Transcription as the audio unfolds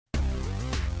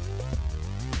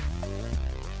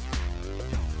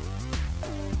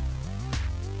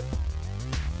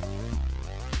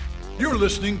You're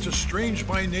listening to Strange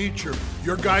by Nature,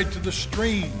 your guide to the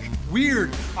strange,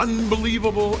 weird,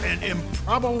 unbelievable, and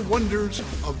improbable wonders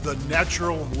of the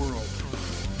natural world.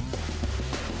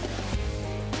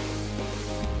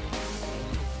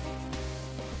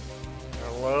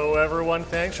 Hello, everyone.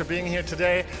 Thanks for being here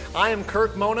today. I am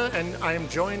Kirk Mona, and I am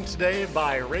joined today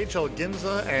by Rachel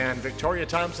Ginza and Victoria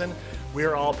Thompson. We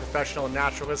are all professional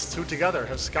naturalists who together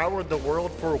have scoured the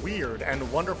world for weird and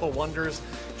wonderful wonders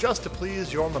just to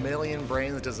please your mammalian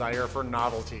brain's desire for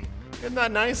novelty. Isn't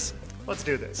that nice? Let's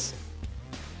do this.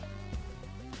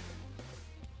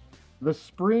 The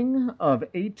spring of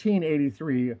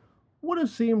 1883 would have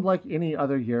seemed like any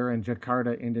other year in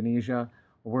Jakarta, Indonesia,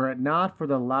 were it not for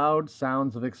the loud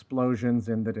sounds of explosions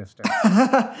in the distance.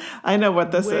 I know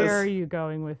what this is. Where are you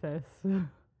going with this?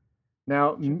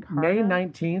 Now, May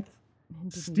 19th,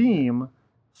 steam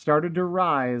started to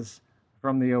rise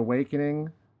from the awakening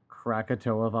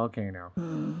Krakatoa volcano.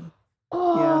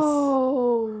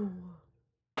 Oh.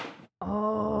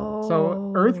 Oh.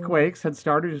 So earthquakes had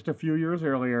started just a few years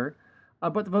earlier,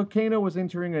 but the volcano was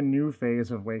entering a new phase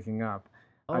of waking up.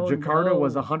 Jakarta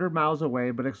was 100 miles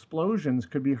away, but explosions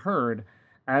could be heard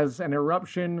as an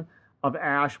eruption of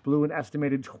ash blew an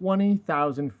estimated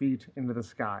 20,000 feet into the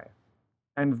sky.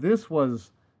 And this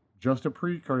was just a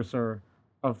precursor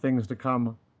of things to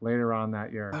come later on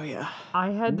that year. Oh, yeah. I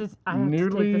have to take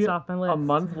Nearly this off my list. a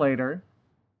month later,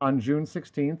 on June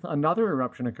 16th, another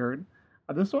eruption occurred.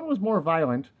 This one was more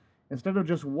violent. Instead of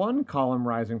just one column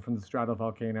rising from the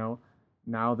stratovolcano,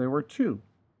 now there were two.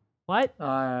 What?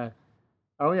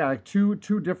 Like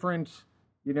two different,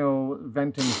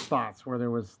 venting spots where there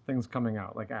was things coming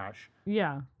out, like ash.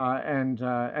 Yeah. And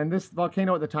this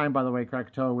volcano at the time, by the way,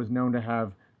 Krakatoa, was known to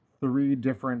have 3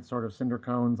 different sort of cinder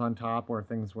cones on top where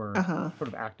things were sort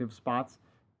of active spots.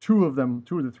 Two of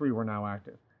the 3 were now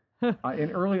active.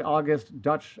 In early August,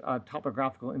 Dutch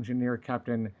topographical engineer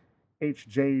Captain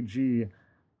H.J.G.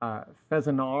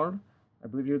 Fezenaar, I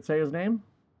believe you would say his name.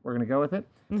 We're going to go with it.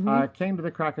 Came to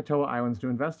the Krakatoa Islands to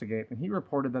investigate, and he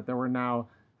reported that there were now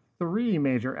 3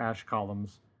 major ash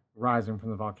columns rising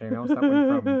from the volcanoes that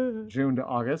went from June to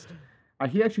August.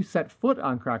 He actually set foot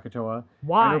on Krakatoa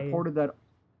and reported that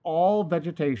all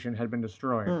vegetation had been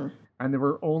destroyed, and there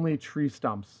were only tree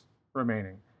stumps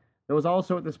remaining. There was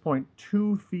also, at this point,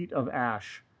 2 feet of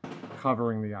ash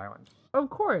covering the island. Of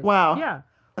course. Wow. Yeah.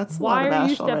 That's a Why lot of are you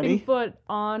ash stepping already. foot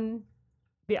on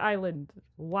the island?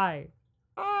 Why?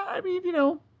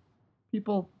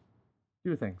 People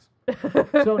do things.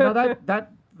 So now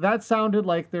that sounded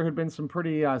like there had been some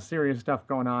pretty serious stuff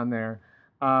going on there,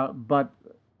 but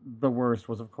the worst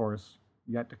was, of course,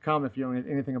 yet to come. If you know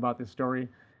anything about this story,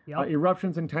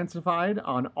 eruptions intensified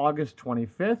on August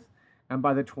 25th, and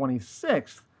by the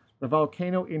 26th, the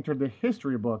volcano entered the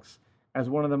history books as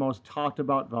one of the most talked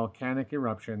about volcanic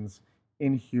eruptions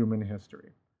in human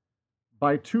history.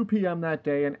 By 2 p.m. that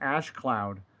day, an ash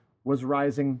cloud was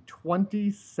rising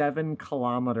 27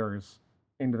 kilometers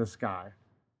into the sky.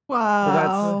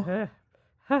 Wow. So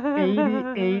that's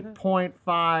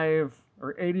 88.5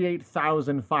 or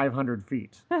 88,500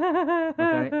 feet.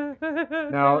 Okay.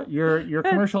 Now, your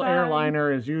commercial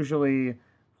airliner is usually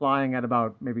flying at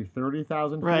about maybe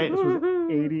 30,000 feet. Right. This was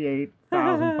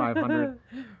 88,500.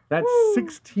 That's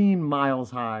 16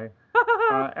 miles high.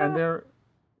 And there,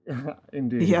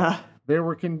 indeed. Yeah. There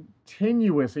were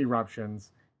continuous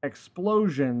eruptions,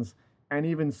 explosions, and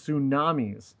even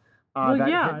tsunamis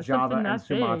that hit Java and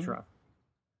Sumatra.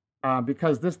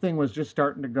 Because this thing was just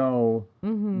starting to go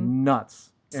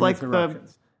nuts. It's like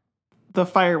the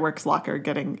fireworks locker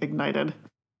getting ignited.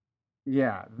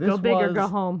 Yeah. Go big or go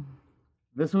home.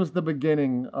 This was the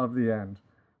beginning of the end.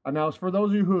 Now, for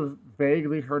those of you who have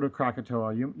vaguely heard of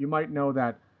Krakatoa, you might know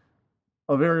that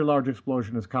a very large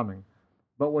explosion is coming.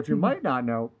 But what you might not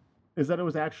know is that it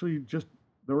was actually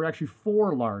there were actually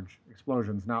 4 large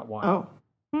explosions, not one. Oh.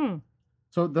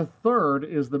 So the third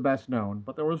is the best known,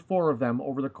 but there was 4 of them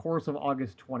over the course of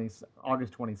August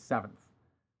 27th,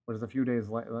 which is a few days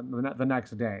later, the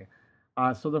next day.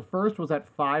 So the first was at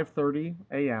 5:30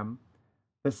 a.m.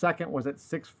 The second was at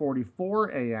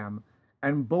 6:44 a.m.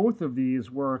 And both of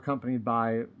these were accompanied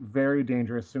by very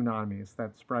dangerous tsunamis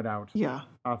that spread out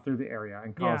through the area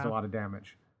and caused a lot of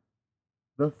damage.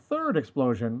 The third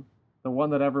explosion, the one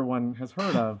that everyone has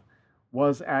heard of,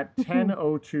 was at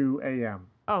 10:02 a.m.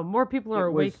 Oh, more people are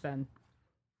awake then.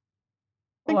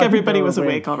 I think everybody was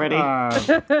awake already.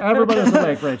 Everybody was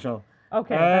awake, Rachel.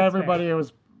 Okay. Everybody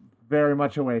was very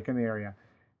much awake in the area.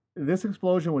 This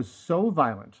explosion was so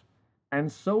violent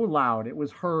and so loud, it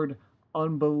was heard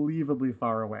unbelievably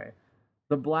far away.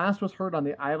 The blast was heard on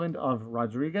the island of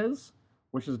Rodriguez,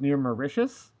 which is near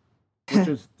Mauritius. which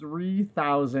is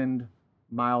 3,000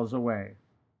 miles away.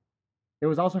 It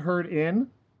was also heard in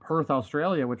Perth,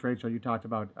 Australia, which, Rachel, you talked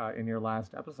about in your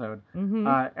last episode.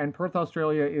 And Perth,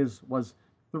 Australia was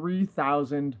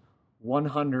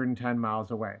 3,110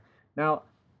 miles away. Now,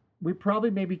 we probably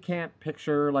maybe can't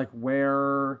picture like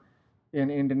where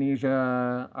in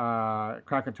Indonesia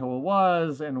Krakatoa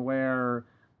was and where,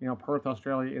 Perth,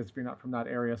 Australia is if you're not from that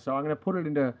area. So I'm going to put it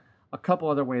into a couple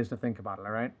other ways to think about it,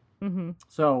 all right?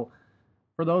 So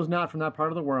for those not from that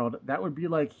part of the world, that would be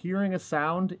like hearing a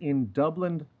sound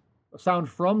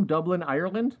from Dublin,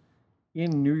 Ireland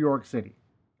in New York City.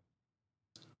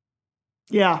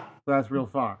 Yeah. So that's real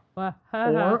far.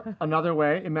 Or another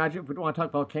way, imagine, if we want to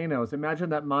talk volcanoes, imagine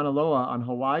that Mauna Loa on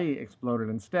Hawaii exploded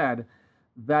instead.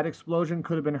 That explosion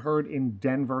could have been heard in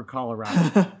Denver,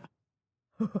 Colorado.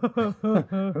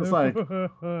 It's like,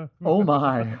 oh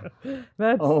my.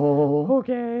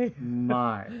 Okay.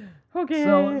 My. Okay.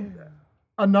 So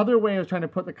another way of trying to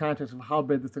put the context of how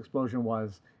big this explosion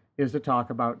was is to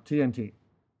talk about TNT.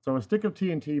 So a stick of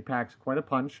TNT packs quite a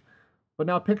punch, but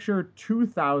now picture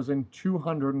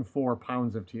 2,204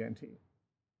 pounds of TNT.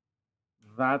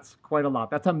 That's quite a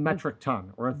lot. That's a metric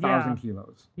ton, or 1,000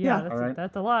 kilos. Yeah,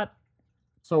 that's a lot.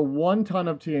 So 1 ton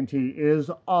of TNT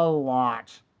is a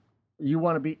lot. You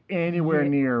want to be anywhere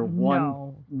near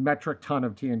 1 metric ton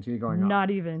of TNT going on.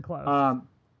 Not even close.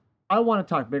 I want to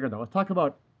talk bigger, though. Let's talk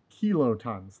about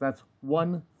kilotons. That's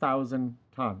 1,000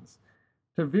 tons.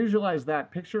 To visualize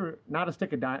that, picture not a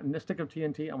stick of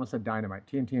TNT. I almost said dynamite.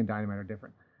 TNT and dynamite are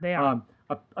different. They are.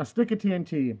 A stick of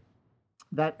TNT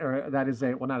that is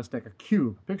not a stick, a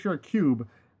cube. Picture a cube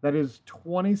that is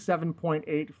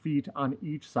 27.8 feet on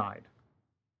each side.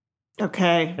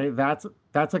 Okay. Okay, that's a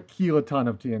kiloton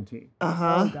of TNT.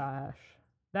 Oh gosh,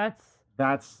 that's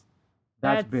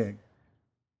big.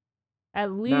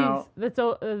 At least Now, that's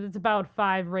about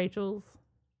 5 Rachels.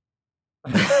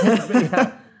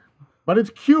 Yeah. But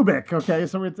it's cubic, okay?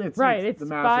 So it's right. It's the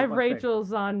 5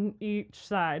 Rachels on each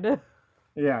side.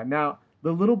 Yeah. Now,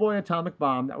 the little boy atomic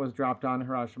bomb that was dropped on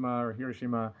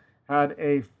Hiroshima had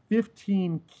a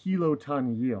 15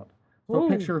 kiloton yield. So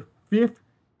picture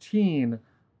 15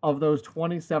 of those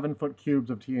 27-foot cubes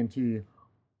of TNT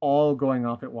all going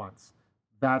off at once.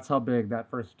 That's how big that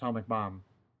first atomic bomb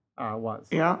was.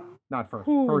 Yeah. Not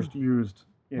first used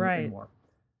in war.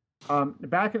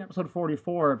 Back in episode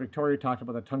 44, Victoria talked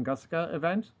about the Tunguska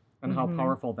event and how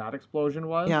powerful that explosion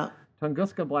was. Yeah.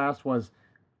 Tunguska blast was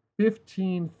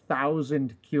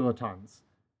 15,000 kilotons.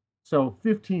 So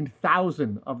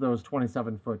 15,000 of those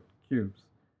 27-foot cubes.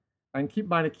 And keep in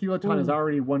mind, a kiloton is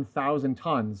already 1,000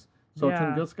 tons. So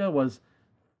Tunguska was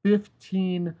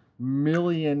 15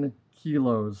 million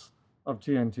kilos of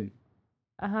TNT.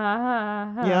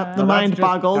 Yeah, the mind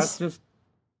boggles.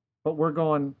 But we're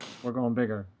going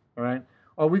bigger. All right.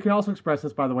 Or we can also express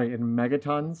this, by the way, in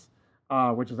megatons,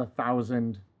 which is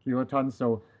 1,000 kilotons.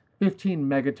 So 15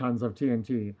 megatons of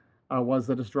TNT was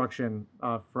the destruction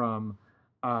from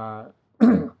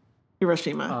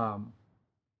Hiroshima.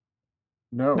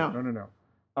 No.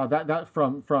 That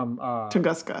from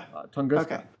Tunguska. Tunguska.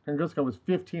 Okay. Tunguska was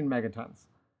 15 megatons,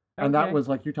 and that was,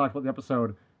 like you talked about the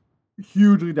episode,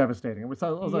 hugely devastating. It was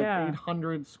like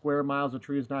 800 square miles of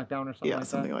trees knocked down or something like that. Yeah,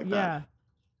 something like that. Yeah.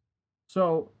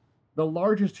 So the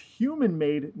largest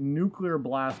human-made nuclear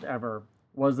blast ever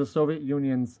was the Soviet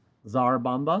Union's Tsar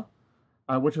Bomba,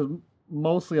 which was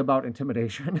mostly about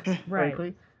intimidation,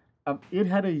 frankly. It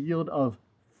had a yield of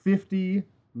 50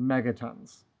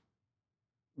 megatons,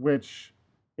 which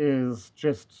is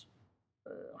just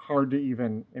hard to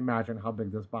even imagine how big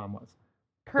this bomb was.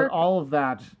 Kirk, but all of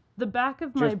that... The back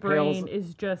of my brain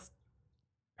is just...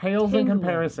 Pales tingling. in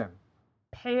comparison.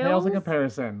 Pales in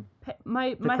comparison.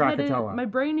 My head is, my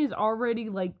brain is already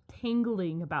like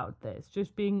tingling about this.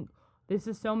 Just being, this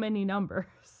is so many numbers.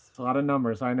 It's a lot of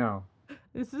numbers, I know.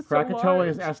 This is Krakatoa so large.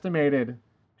 is estimated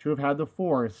to have had the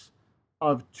force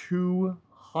of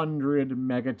 200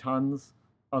 megatons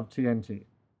of TNT.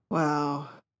 Wow.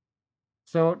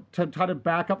 So to try to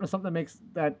back up to something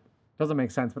that doesn't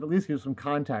make sense, but at least give some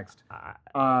context.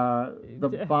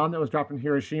 The bomb that was dropped in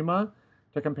Hiroshima,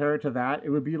 to compare it to that, it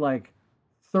would be like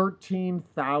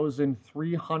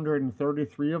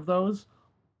 13,333 of those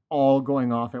all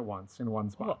going off at once in one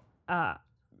spot. Wow.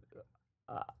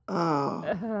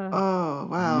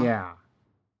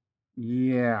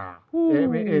 Yeah.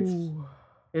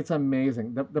 It's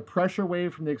amazing. The pressure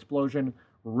wave from the explosion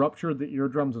ruptured the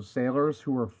eardrums of sailors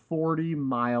who were 40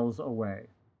 miles away.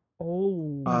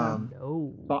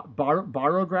 No.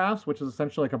 Barographs, which is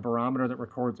essentially like a barometer that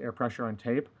records air pressure on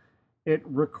tape, it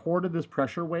recorded this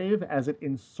pressure wave as it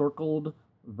encircled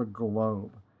the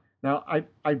globe. Now,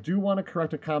 I do want to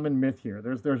correct a common myth here.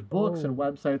 There's books and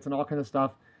websites and all kinds of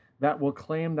stuff that will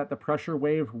claim that the pressure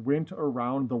wave went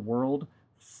around the world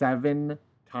 7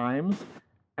 times.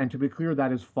 And to be clear,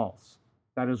 that is false.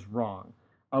 That is wrong.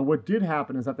 What did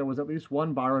happen is that there was at least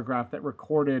one barograph that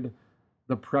recorded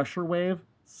the pressure wave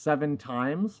 7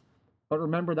 times. But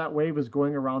remember, that wave is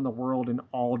going around the world in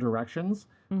all directions.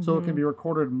 So it can be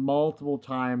recorded multiple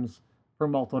times for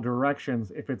multiple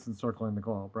directions if it's encircling the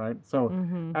globe, right? So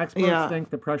experts think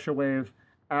the pressure wave,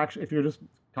 actually, if you just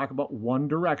talk about one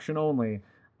direction only,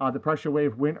 the pressure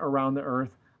wave went around the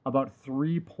Earth about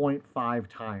 3.5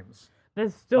 times.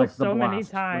 There's still so many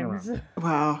times.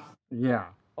 Wow. Yeah.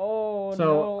 Oh,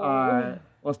 so,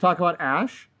 let's talk about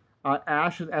ash.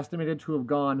 Ash is estimated to have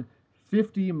gone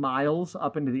 50 miles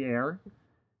up into the air.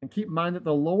 And keep in mind that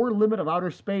the lower limit of outer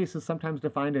space is sometimes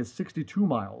defined as 62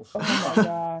 miles. Oh my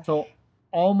gosh. So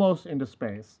almost into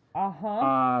space.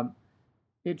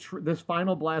 This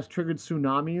final blast triggered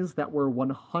tsunamis that were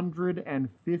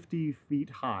 150 feet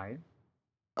high.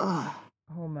 Oh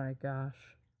my gosh.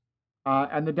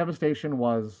 And the devastation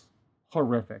was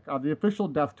horrific. The official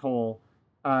death toll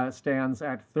stands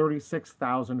at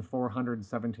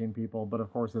 36,417 people, but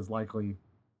of course is likely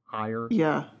higher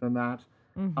than that.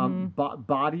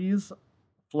 Bodies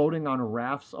floating on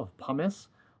rafts of pumice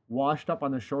washed up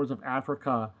on the shores of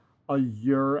Africa a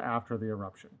year after the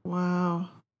eruption. Wow.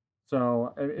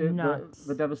 So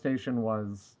the devastation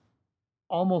was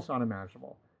almost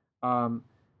unimaginable.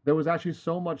 There was actually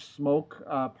so much smoke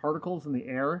particles in the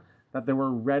air that there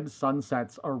were red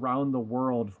sunsets around the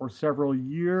world for several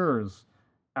years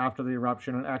after the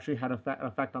eruption, and actually had an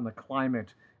effect on the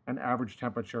climate and average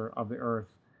temperature of the Earth.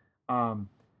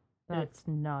 That's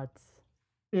nuts.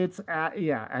 And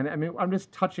I mean, I'm just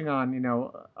touching on,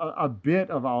 a bit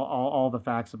of all the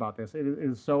facts about this. It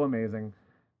is so amazing.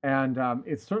 And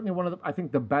it's certainly one of I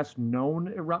think the best known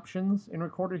eruptions in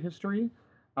recorded history.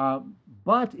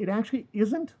 But it actually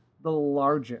isn't the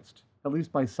largest, at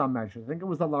least by some measures. I think it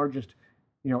was the largest,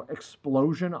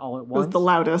 explosion all at once. It was the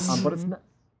loudest. But it's not,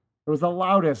 it was the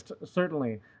loudest,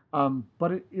 certainly.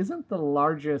 But it isn't the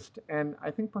largest. And I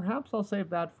think perhaps I'll save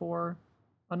that for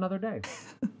another day.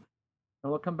 And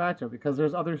we'll come back to it because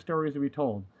there's other stories to be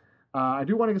told. I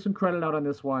do want to give some credit out on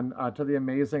this one to the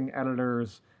amazing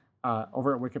editors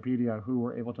over at Wikipedia who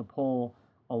were able to pull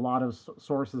a lot of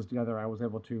sources together. I was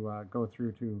able to go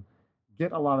through to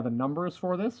get a lot of the numbers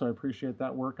for this, so I appreciate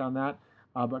that work on that.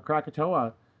 But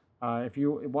Krakatoa, if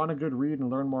you want a good read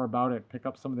and learn more about it, pick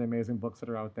up some of the amazing books that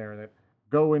are out there that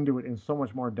go into it in so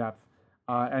much more depth.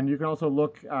 And you can also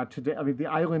look today. I mean, the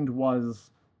island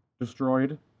was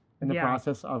destroyed in the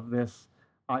process of this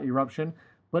eruption,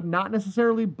 but not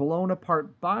necessarily blown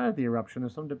apart by the eruption.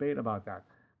 There's some debate about that.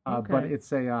 But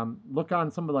it's a look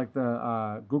on some of like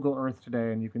the Google Earth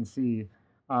today, and you can see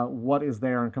what is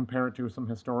there and compare it to some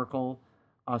historical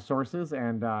sources,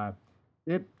 and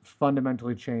it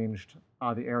fundamentally changed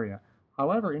the area.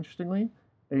 However, interestingly,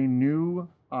 a new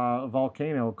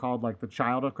volcano called like the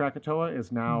Child of Krakatoa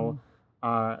is now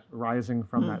rising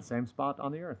from that same spot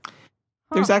on the Earth.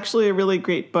 There's actually a really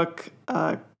great book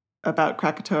about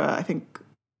Krakatoa. I think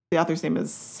the author's name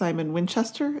is Simon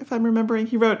Winchester, if I'm remembering.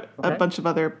 He wrote a bunch of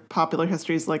other popular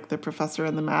histories like The Professor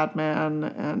and the Madman,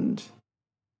 and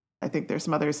I think there's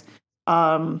some others.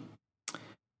 And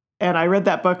I read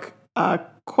that book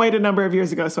quite a number of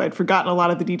years ago, so I'd forgotten a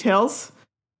lot of the details,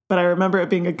 but I remember it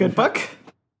being a good book.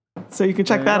 So you can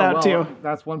check that out too.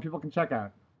 That's one people can check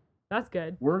out. That's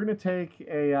good. We're going to take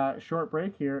a short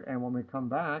break here, and when we come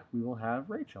back, we will have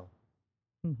Rachel.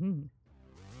 Mm-hmm.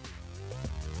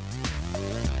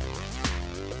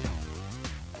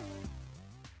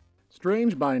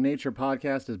 Strange by Nature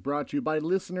podcast is brought to you by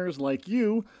listeners like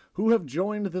you who have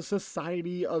joined the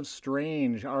Society of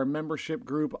Strange, our membership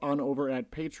group on over at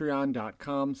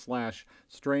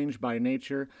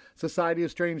patreon.com/strangebynature. Society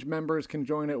of Strange members can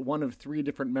join at one of 3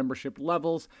 different membership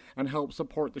levels and help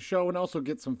support the show, and also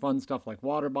get some fun stuff like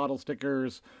water bottle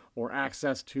stickers or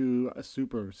access to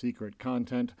super secret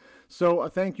content. So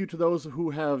thank you to those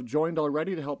who have joined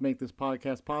already to help make this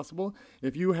podcast possible.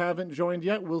 If you haven't joined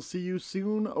yet, we'll see you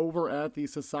soon over at the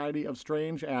Society of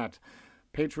Strange at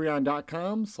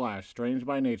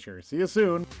patreon.com/strangebynature. See you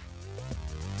soon.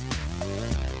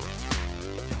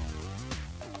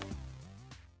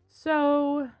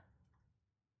 So,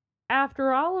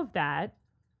 after all of that,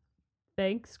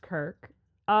 thanks, Kirk.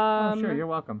 Sure, you're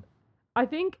welcome. I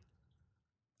think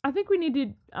we need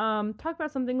to talk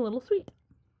about something a little sweet.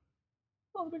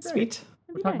 Oh, that'd be great. Sweet.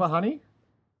 We're talking about honey?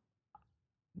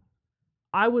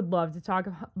 I would love to talk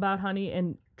about honey,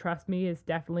 and trust me, it's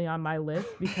definitely on my list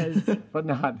because but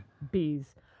not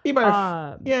bees.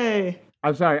 Ebarf. Yay.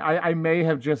 I'm sorry. I may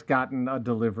have just gotten a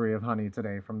delivery of honey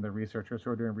today from the researchers who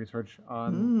are doing research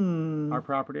on our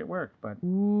property at work, but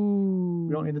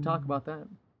we don't need to talk about that.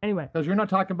 Anyway. Because you're not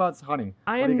talking about honey.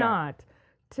 I am not.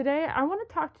 Today, I want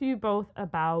to talk to you both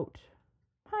about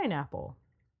pineapple.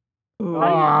 Ooh,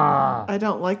 I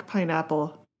don't like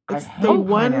pineapple. It's the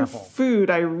one food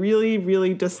I really,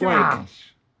 really dislike.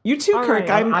 Gosh. You too, all Kirk.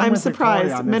 Right. I'm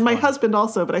surprised. And my husband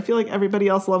also, but I feel like everybody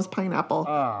else loves pineapple.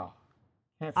 Oh.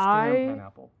 Can't stand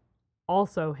pineapple.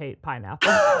 Also hate pineapple.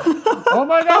 Oh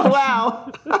my gosh!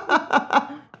 Wow.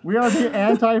 We are the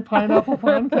anti-pineapple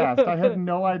podcast. I had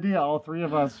no idea all three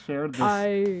of us shared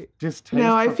this distaste.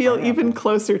 Now I feel even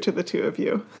closer to the two of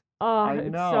you. Oh,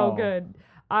 it's so good.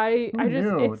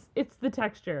 It's the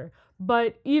texture.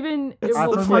 But even it's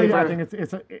the flavor. I think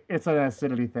it's an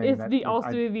acidity thing. It's the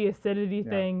acidity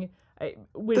thing,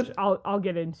 which I'll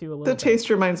get into a little bit. The taste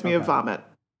reminds me of vomit.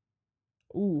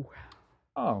 Ooh.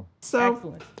 Oh. So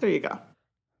excellent. There you go.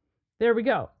 There we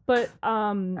go. But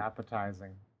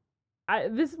appetizing.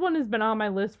 This one has been on my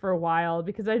list for a while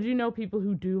because I do know people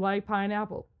who do like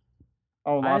pineapple.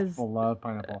 Oh, lots of people love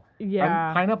pineapple. Yeah.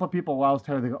 And pineapple people will always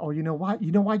tell you, they go, oh, you know what?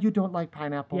 You know why you don't like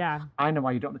pineapple? Yeah. I know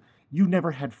why you don't. You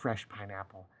never had fresh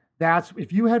pineapple.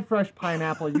 If you had fresh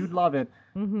pineapple, you'd love it.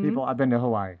 Mm-hmm. People, I've been to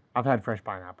Hawaii. I've had fresh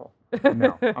pineapple.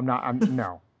 No, I'm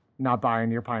not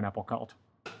buying your pineapple cult.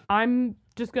 I'm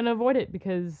just going to avoid it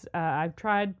because I've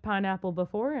tried pineapple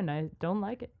before and I don't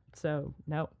like it. So,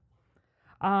 no.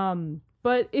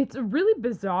 But it's a really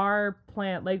bizarre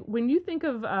plant. Like, when you think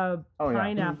of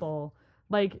pineapple,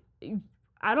 like,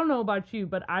 I don't know about you,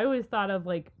 but I always thought of,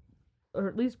 like, or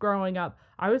at least growing up,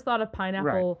 I always thought of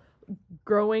pineapple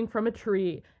growing from a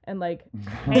tree and, like,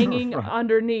 hanging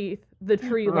underneath the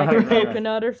tree like a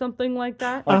coconut or something like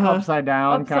that. Like upside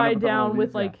down. Upside down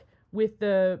with, like... with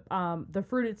the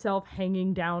fruit itself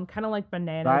hanging down, kind of like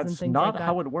bananas and things like that. That's not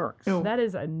how it works. No. That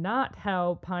is not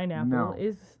how pineapple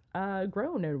is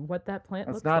grown and what that plant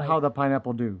looks like. That's not how the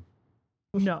pineapple do.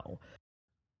 No.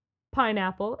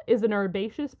 Pineapple is an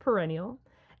herbaceous perennial,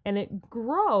 and it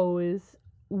grows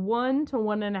 1 to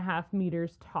 1.5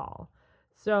 meters tall.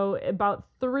 So about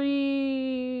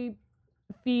 3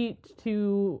 feet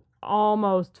to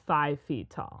almost 5 feet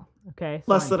tall. Okay,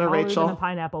 so less than a Rachel. Than a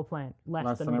pineapple plant.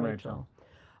 Less than a Rachel.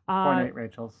 0.8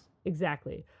 Rachels.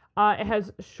 Exactly. It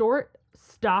has a short,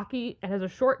 stocky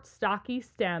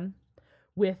stem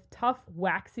with tough,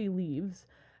 waxy leaves,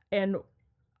 and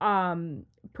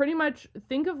pretty much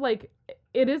think of like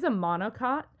it is a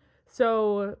monocot.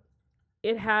 So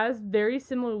it has very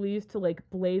similar leaves to like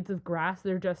blades of grass.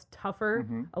 They're just tougher,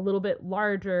 a little bit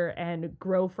larger, and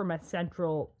grow from a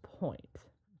central point.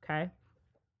 Okay.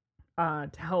 To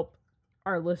help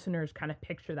our listeners kind of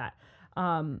picture that.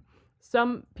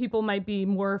 Some people might be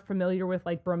more familiar with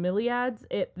like bromeliads.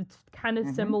 It's kind of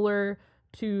similar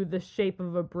to the shape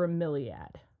of a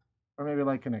bromeliad. Or maybe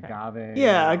like an agave.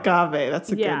 Yeah, agave.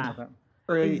 That's a good.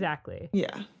 Exactly.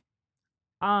 Yeah.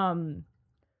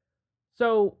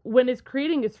 So when it's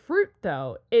creating its fruit,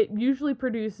 though, it usually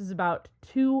produces about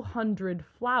 200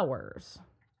 flowers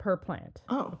per plant.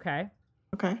 Oh. Okay.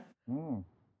 Okay.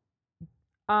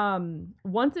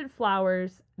 Once it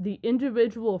flowers, the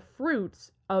individual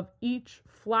fruits of each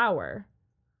flower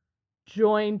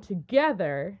join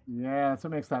together. Yeah, that's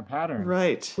what makes that pattern.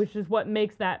 Right. Which is what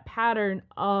makes that pattern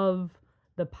of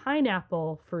the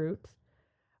pineapple fruit.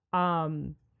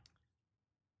 And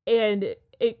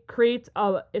it creates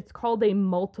it's called a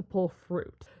multiple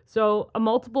fruit. So a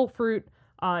multiple fruit,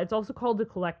 it's also called a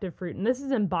collective fruit, and this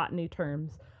is in botany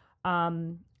terms,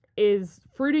 is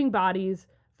fruiting bodies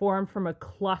formed from a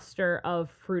cluster of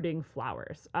fruiting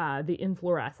flowers, the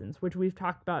inflorescence, which we've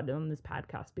talked about on this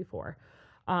podcast before.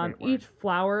 Each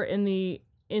flower in the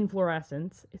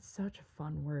inflorescence, it's such a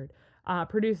fun word,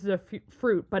 produces a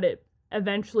fruit, but it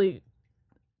eventually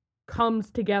comes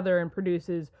together and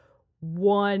produces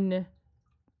one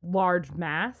large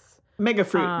mass. Mega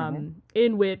fruit.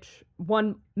 In which,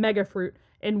 one mega fruit,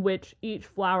 in which each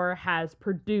flower has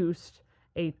produced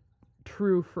a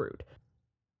true fruit.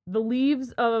 The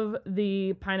leaves of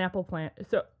the pineapple plant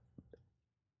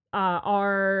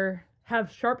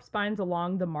have sharp spines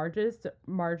along the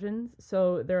margins,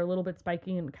 so they're a little bit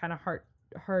spiky and kind of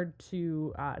hard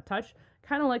to touch,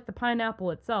 kind of like the pineapple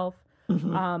itself.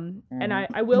 And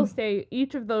I will say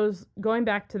each of those, going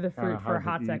back to the fruit for a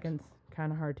hot second,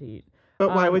 kind of hard to eat.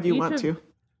 But why would you want to?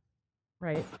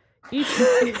 Right. Each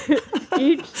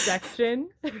section.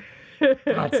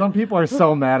 God, some people are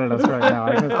so mad at us right now.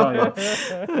 I can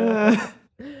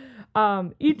tell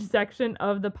you. Each section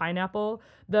of the pineapple,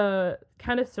 the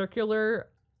kind of circular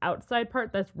outside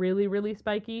part that's really, really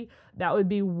spiky, that would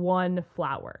be one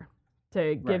flower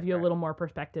to give you a little more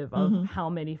perspective of how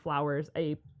many flowers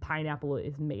a pineapple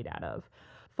is made out of.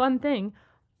 Fun thing,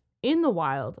 in the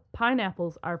wild,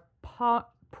 pineapples are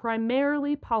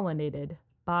primarily pollinated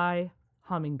by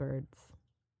hummingbirds.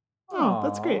 Oh,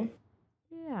 that's great.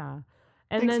 Yeah.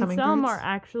 And Thanks, then some hummingbirds. are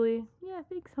actually,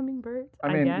 thanks hummingbirds.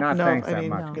 I mean, guess. not No, thanks I that mean,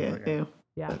 much. yeah, but yeah.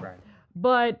 Yeah. Right.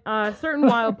 But certain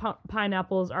wild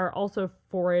pineapples are also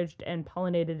foraged and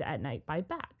pollinated at night by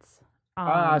bats.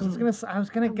 I was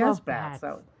gonna guess love bats.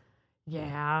 bats.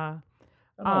 Yeah.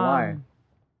 I don't know why.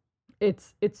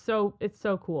 It's so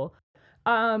cool.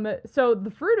 So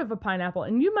the fruit of a pineapple,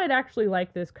 and you might actually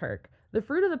like this, Kirk. The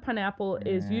fruit of the pineapple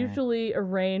is usually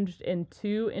arranged in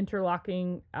 2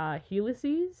 interlocking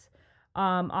helices,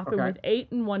 often with 8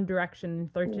 in one direction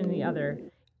and 13 in the other.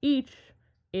 Each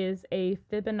is a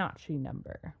Fibonacci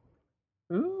number.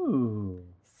 Ooh.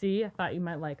 See, I thought you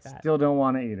might like that. Still don't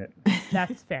want to eat it.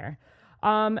 That's fair.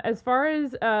 As far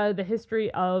as the history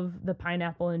of the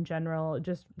pineapple in general,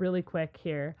 just really quick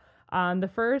here. The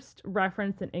first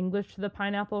reference in English to the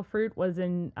pineapple fruit was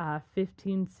in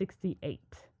 1568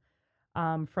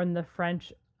 from the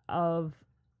French of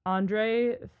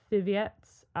André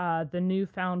Fivet's The New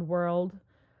Found World,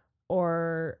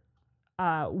 or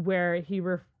where he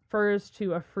refers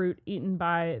to a fruit eaten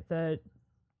by the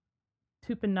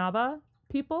Tupinamba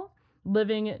people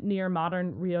living near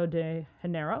modern Rio de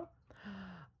Janeiro,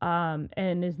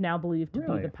 and is now believed to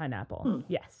be the pineapple.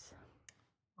 Yes.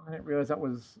 I didn't realize that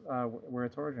was where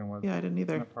its origin was. Yeah, I didn't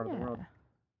either. In that part of the world.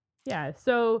 Yeah,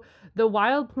 so the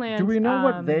wild plant... Do we know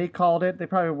what they called it? They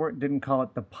probably didn't call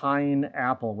it the pine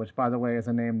apple, which, by the way, is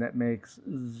a name that makes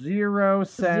zero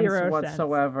sense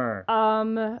whatsoever.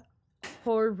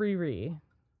 Horiri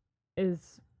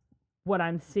is what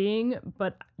I'm seeing,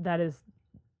 but that is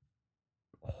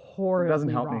horribly It doesn't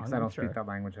help wrong, me because I don't sure. speak that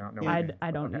language. I don't know. I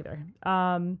don't either.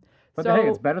 But so hey,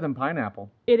 it's better than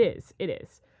pineapple. It is.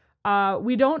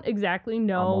 We don't exactly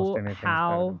know Almost anything's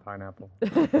how better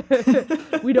than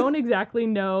pineapple. we don't exactly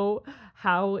know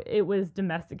how it was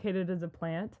domesticated as a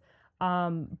plant,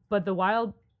 but the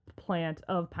wild plant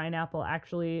of pineapple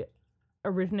actually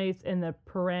originates in the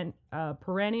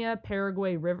Paraná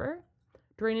Paraguay River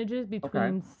drainages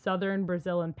between southern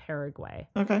Brazil and Paraguay.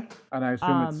 Okay. And I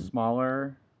assume it's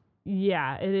smaller.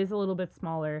 Yeah, it is a little bit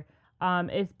smaller.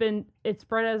 It's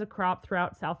spread as a crop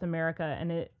throughout South America,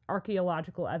 and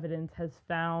archaeological evidence has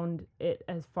found it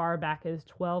as far back as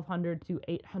 1200 to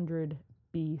 800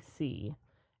 BC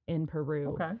in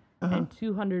Peru, and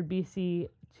 200 BC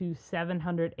to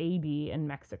 700 AD in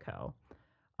Mexico,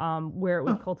 where it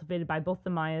was cultivated by both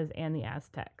the Mayas and the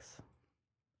Aztecs.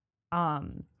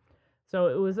 So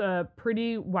it was a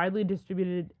pretty widely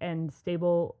distributed and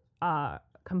stable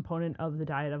component of the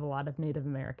diet of a lot of Native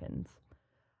Americans.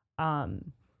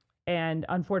 And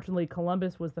unfortunately,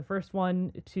 Columbus was the first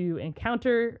one to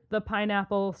encounter the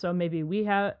pineapple, so maybe we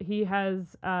have him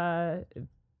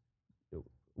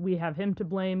to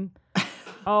blame.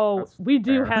 Oh, we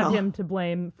do have him to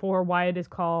blame for why it is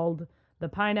called the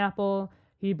pineapple.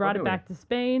 He brought it back to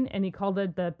Spain, and he called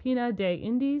it the Pina de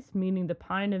Indies, meaning the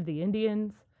pine of the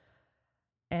Indians.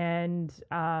 And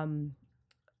well,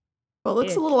 it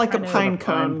looks a little like a pine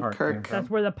cone, Kirk. That's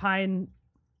where the pine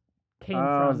came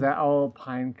from. Oh, is that old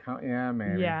pine cone? Yeah,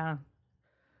 maybe. Yeah.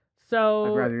 So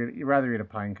I'd rather eat a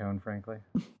pine cone, frankly.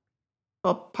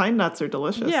 Well, pine nuts are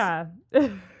delicious. Yeah. There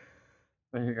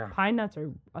you go. Pine nuts are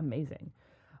amazing.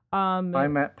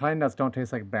 Pine nuts don't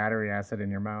taste like battery acid in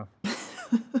your mouth.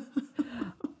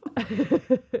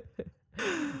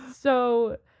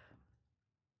 So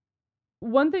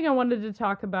one thing I wanted to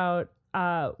talk about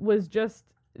was just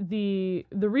the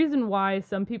reason why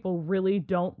some people really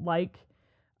don't like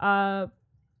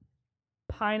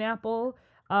pineapple.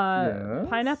 Yes.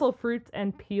 Pineapple fruits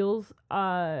and peels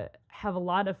have a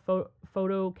lot of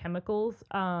photochemicals,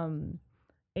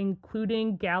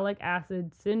 including gallic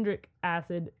acid, cindric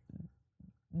acid,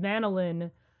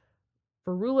 vanillin,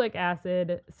 ferulic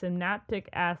acid, synaptic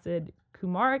acid,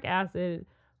 fumaric acid,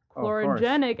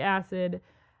 chlorogenic acid,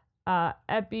 You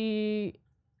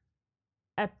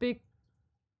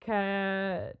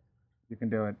can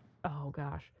do it. Oh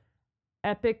gosh,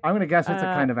 epic. I'm gonna guess it's a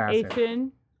kind of acid.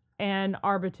 Acin and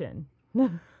arbutin.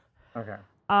 Okay.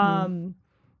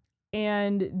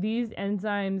 And these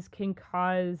enzymes can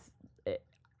cause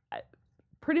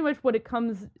pretty much what it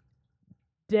comes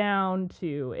down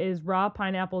to is raw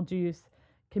pineapple juice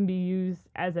can be used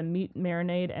as a meat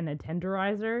marinade and a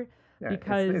tenderizer, Yeah,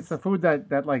 because it's the food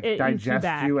that like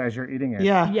digests you as you're eating it.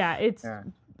 Yeah. Yeah, it's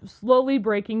slowly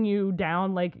breaking you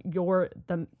down, like your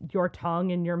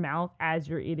tongue and your mouth as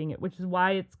you're eating it, which is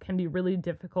why it can be really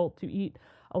difficult to eat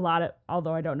a lot of,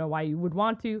 although I don't know why you would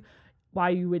want to, why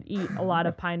you would eat a lot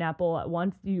of pineapple at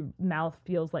once. Your mouth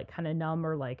feels like kind of numb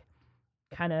or like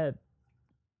kind of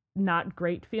not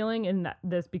great feeling, and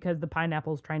this because the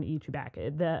pineapple is trying to eat you back.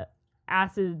 The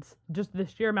acids, just the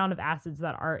sheer amount of acids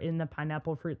that are in the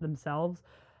pineapple fruit themselves,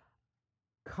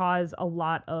 cause a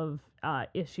lot of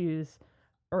issues,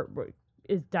 or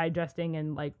is digesting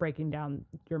and like breaking down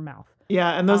your mouth.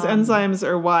 Yeah, and those enzymes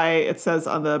are why it says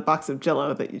on the box of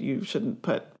Jell-O that you shouldn't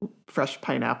put fresh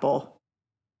pineapple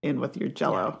in with your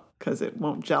Jell-O because it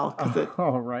won't gel because it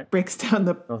breaks down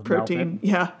the protein.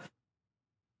 Yeah.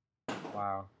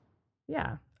 Wow.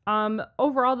 Yeah.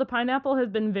 Overall, the pineapple has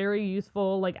been very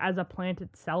useful, like as a plant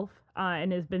itself,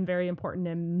 and has been very important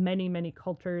in many, many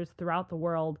cultures throughout the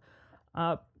world.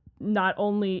 Not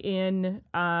only in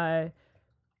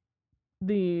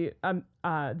the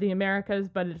Americas,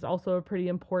 but it's also a pretty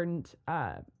important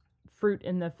fruit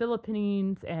in the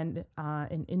Philippines and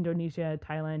in Indonesia,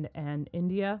 Thailand, and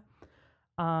India.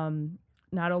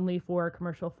 Not only for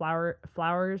commercial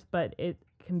flowers, but its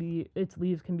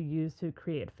leaves can be used to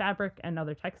create fabric and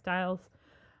other textiles.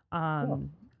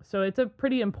 So it's a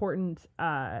pretty important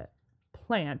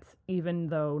plant, even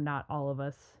though not all of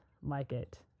us like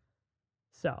it.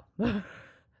 So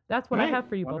that's what I have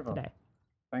for you both today.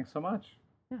 Thanks so much.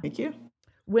 Yeah. Thank you.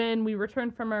 When we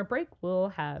return from our break, we'll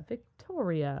have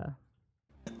Victoria.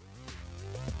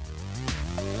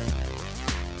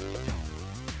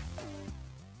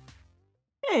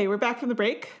 Hey, we're back from the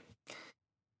break. I'm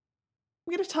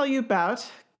going to tell you about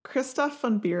Christoph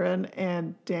von Buren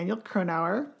and Daniel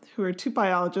Kronauer, who are two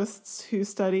biologists who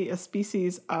study a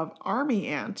species of army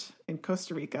ant in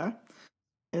Costa Rica.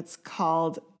 It's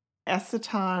called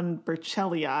Eciton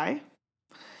burchellii.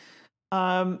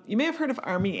 You may have heard of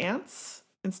army ants.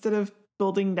 Instead of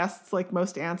building nests like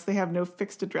most ants, they have no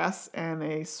fixed address and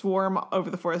they swarm over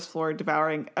the forest floor,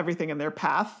 devouring everything in thea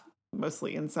path,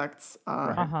 mostly insects.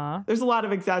 There's a lot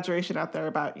of exaggeration out there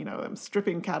about, them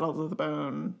stripping cattle to the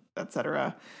bone,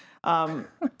 etc. I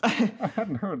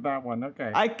hadn't heard that one.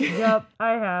 Okay. Yep,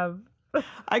 I have.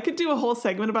 I could do a whole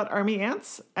segment about army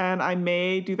ants, and I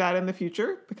may do that in the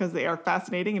future because they are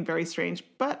fascinating and very strange,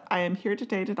 but I am here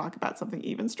today to talk about something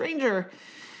even stranger.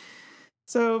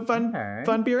 So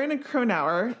von Buren and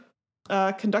Kronauer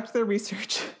conduct their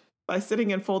research by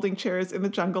sitting in folding chairs in the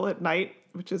jungle at night,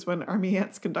 which is when army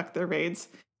ants conduct their raids,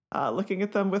 looking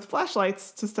at them with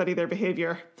flashlights to study their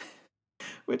behavior.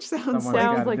 Which sounds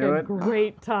like a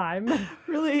great time.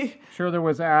 Really? Sure, there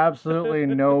was absolutely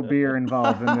no beer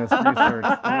involved in this research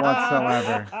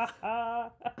whatsoever.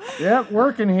 Yep,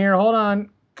 working here. Hold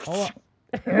on.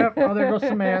 Yep, there goes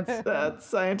some ants. That's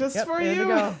scientists for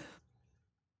you.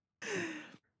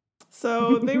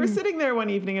 So they were sitting there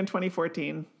one evening in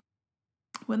 2014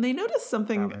 when they noticed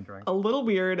something a little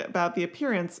weird about the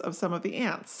appearance of some of the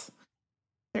ants.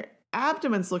 Their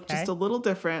abdomens looked just a little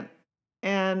different.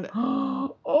 And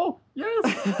oh,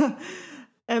 yes.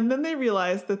 And then they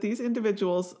realized that these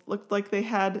individuals looked like they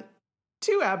had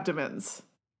two abdomens.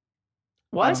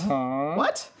 What?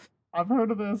 What? I've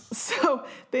heard of this. So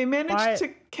they managed to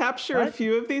capture a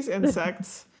few of these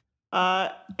insects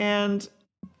and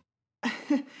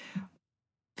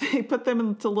they put them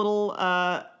into little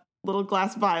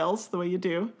glass vials, the way you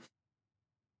do.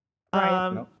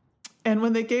 And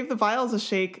when they gave the vials a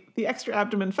shake, the extra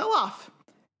abdomen fell off.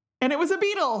 And it was a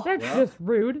beetle. That's just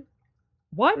rude.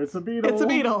 What? It's a beetle. It's a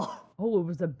beetle. Oh, it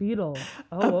was a beetle.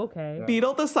 Oh, okay.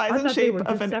 Beetle the size and shape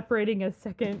of separating a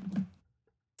second.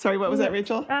 Sorry, what was that,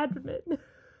 Rachel? Abdomen.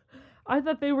 I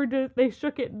thought they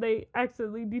shook it and they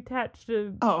accidentally detached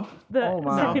the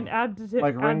second abdomen.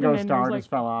 Like Ringo Starr just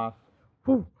fell off.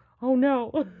 Whew. Oh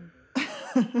no.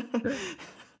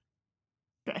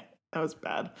 Okay, that was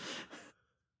bad.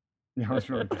 Yeah, it was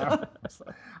really bad.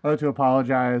 I'd like to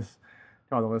apologize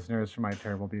to all the listeners for my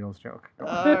terrible Beatles joke.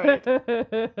 All right.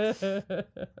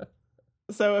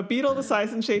 So a beetle the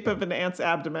size and shape of an ant's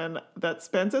abdomen that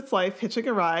spends its life hitching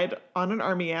a ride on an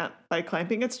army ant by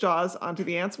clamping its jaws onto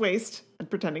the ant's waist and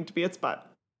pretending to be its butt.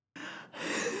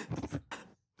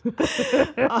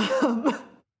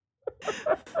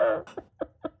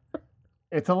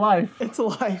 It's a life. It's a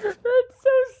life. That's so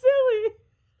silly.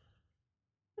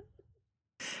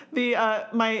 The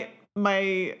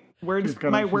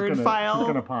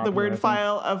word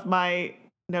file of my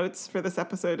notes for this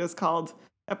episode is called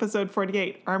Episode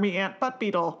 48, Army Ant Butt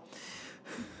Beetle.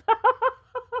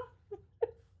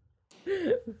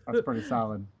 That's pretty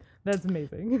solid. That's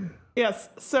amazing. Yes.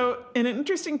 So in an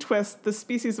interesting twist, the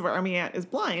species of army ant is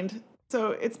blind,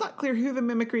 So it's not clear who the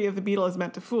mimicry of the beetle is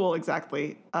meant to fool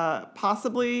exactly.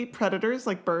 Possibly predators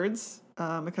like birds,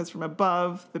 because from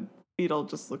above, the beetle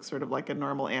just looks sort of like a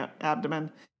normal abdomen.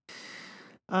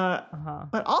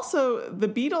 But also, the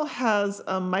beetle has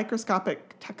a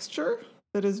microscopic texture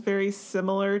that is very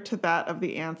similar to that of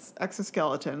the ant's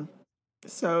exoskeleton.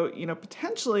 So,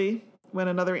 potentially, when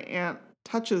another ant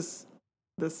touches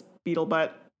this beetle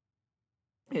butt,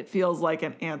 it feels like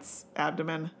an ant's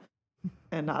abdomen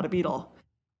and not a beetle,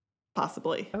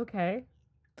 possibly. Okay.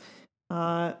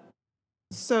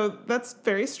 So that's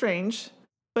very strange,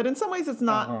 but in some ways it's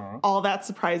not all that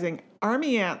surprising.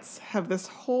 Army ants have this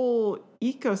whole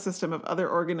ecosystem of other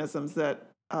organisms that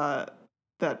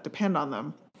depend on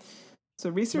them. So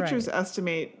researchers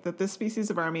estimate that this species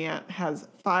of army ant has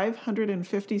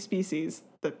 550 species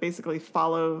that basically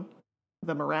follow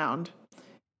them around,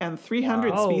 and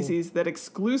 300 species that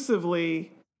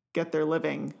exclusively get their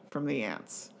living from the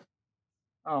ants.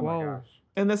 Oh my gosh.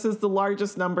 And this is the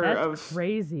largest number of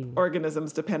crazy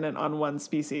organisms dependent on one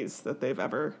species that they've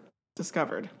ever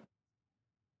discovered.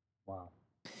 Wow.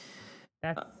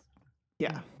 That's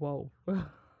yeah. Whoa.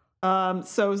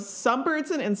 So some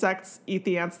birds and insects eat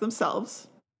the ants themselves.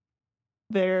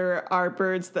 There are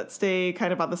birds that stay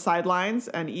kind of on the sidelines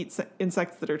and eat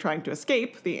insects that are trying to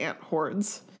escape the ant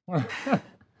hordes.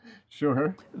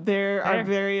 Sure. There are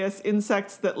various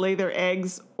insects that lay their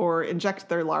eggs or inject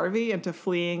their larvae into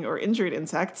fleeing or injured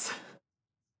insects.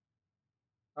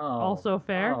 Oh, also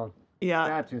fair. Oh, yeah.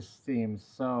 That just seems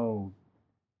so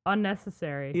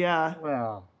unnecessary. Yeah.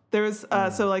 Well. There's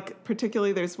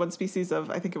particularly there's one species of,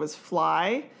 I think it was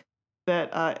fly,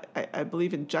 that I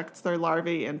believe injects their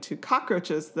larvae into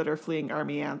cockroaches that are fleeing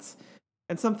army ants.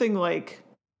 And something like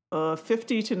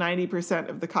 50 to 90%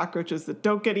 of the cockroaches that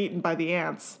don't get eaten by the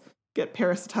ants get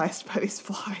parasitized by these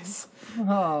flies.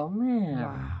 Oh, man.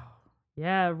 Wow.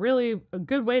 Yeah, really a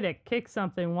good way to kick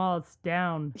something while it's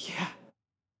down. Yeah.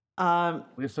 At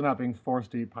least they're not being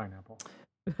forced to eat pineapple.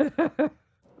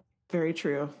 Very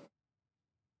true.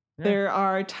 Yeah. There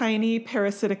are tiny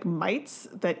parasitic mites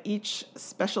that each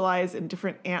specialize in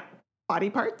different ant body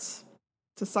parts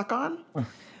to suck on.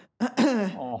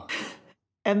 Oh.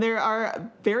 And there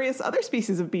are various other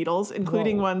species of beetles,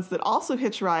 including ones that also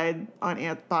hitch ride on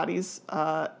ant bodies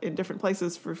in different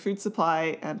places for food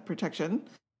supply and protection.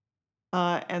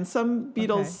 And some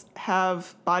beetles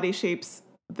have body shapes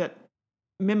that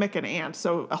mimic an ant,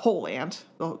 so a whole ant.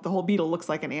 The whole beetle looks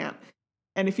like an ant.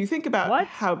 And if you think about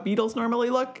how beetles normally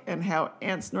look and how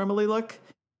ants normally look,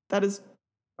 that is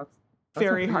that's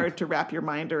very hard to wrap your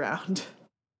mind around.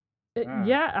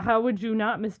 Yeah, how would you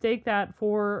not mistake that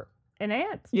for an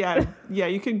ant? Yeah,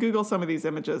 you can Google some of these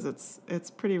images. It's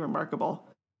pretty remarkable.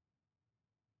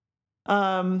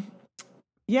 So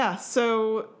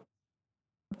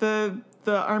the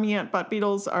army ant butt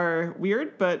beetles are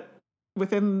weird, but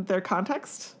within their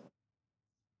context,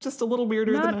 just a little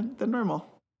weirder than normal.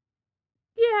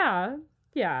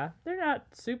 Yeah, they're not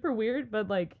super weird, but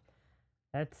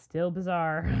that's still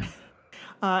bizarre.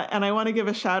 And I want to give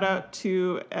a shout out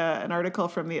to an article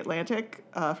from The Atlantic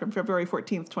from February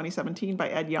 14th, 2017 by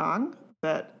Ed Yong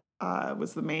that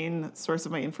was the main source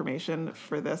of my information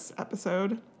for this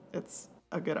episode. It's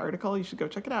a good article. You should go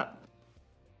check it out.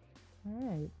 All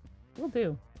right. Will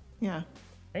do. Yeah.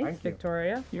 Thanks,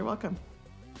 Victoria. You're welcome.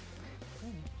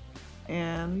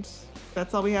 And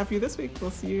that's all we have for you this week.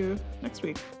 We'll see you next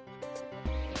week.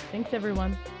 Thanks,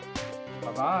 everyone.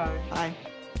 Bye-bye. Bye.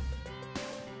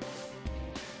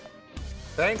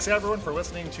 Thanks, everyone, for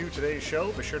listening to today's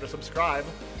show. Be sure to subscribe.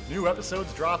 New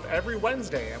episodes drop every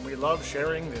Wednesday, and we love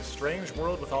sharing this strange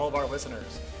world with all of our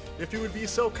listeners. If you would be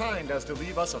so kind as to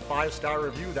leave us a 5-star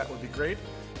review, that would be great.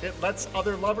 It lets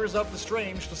other lovers of the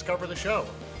strange discover the show.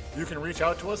 You can reach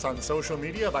out to us on social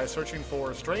media by searching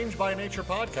for Strange by Nature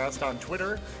Podcast on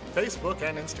Twitter, Facebook,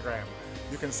 and Instagram.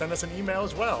 You can send us an email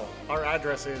as well. Our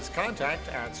address is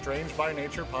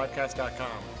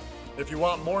contact@strangebynaturepodcast.com. If you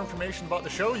want more information about the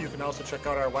show, you can also check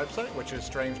out our website, which is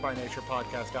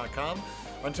strangebynaturepodcast.com.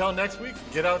 Until next week,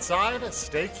 get outside,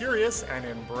 stay curious, and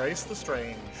embrace the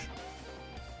strange.